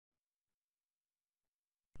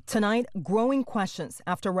Tonight, growing questions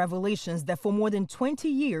after revelations that for more than 20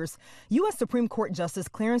 years, U.S. Supreme Court Justice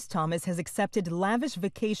Clarence Thomas has accepted lavish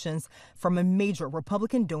vacations from a major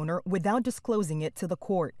Republican donor without disclosing it to the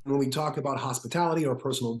court. When we talk about hospitality or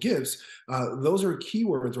personal gifts, those are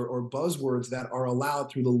keywords or buzzwords that are allowed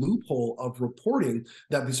through the loophole of reporting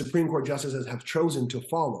that the Supreme Court justices have chosen to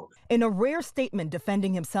follow. In a rare statement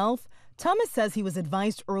defending himself, Thomas says he was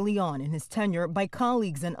advised early on in his tenure by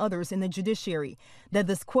colleagues and others in the judiciary that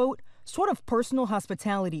this, quote, sort of personal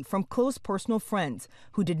hospitality from close personal friends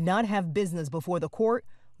who did not have business before the court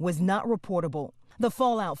was not reportable. The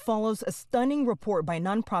fallout follows a stunning report by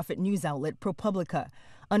nonprofit news outlet ProPublica,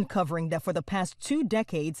 uncovering that for the past 2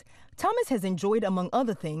 decades, Thomas has enjoyed, among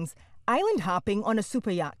other things, island hopping on a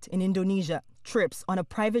super yacht in Indonesia, trips on a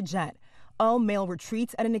private jet, all-male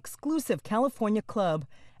retreats at an exclusive California club,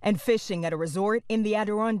 and fishing at a resort in the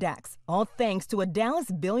Adirondacks, all thanks to a Dallas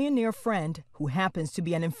billionaire friend who happens to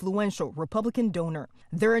be an influential Republican donor.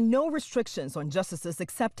 There are no restrictions on justices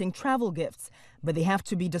accepting travel gifts, but they have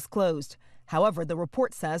to be disclosed. However, the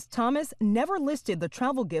report says Thomas never listed the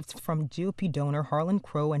travel gifts from GOP donor Harlan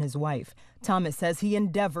Crow and his wife. Thomas says he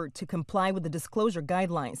endeavored to comply with the disclosure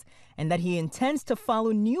guidelines and that he intends to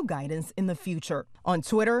follow new guidance in the future. On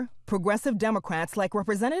Twitter, progressive Democrats like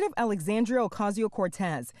Representative Alexandria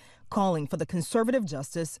Ocasio-Cortez calling for the conservative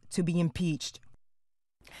justice to be impeached.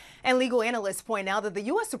 And legal analysts point out that the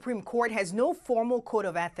U.S. Supreme Court has no formal code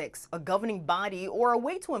of ethics, a governing body, or a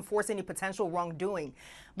way to enforce any potential wrongdoing.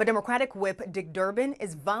 But Democratic Whip Dick Durbin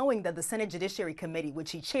is vowing that the Senate Judiciary Committee,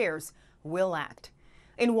 which he chairs, will act.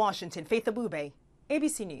 In Washington, Faith Abube,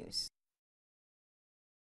 ABC News.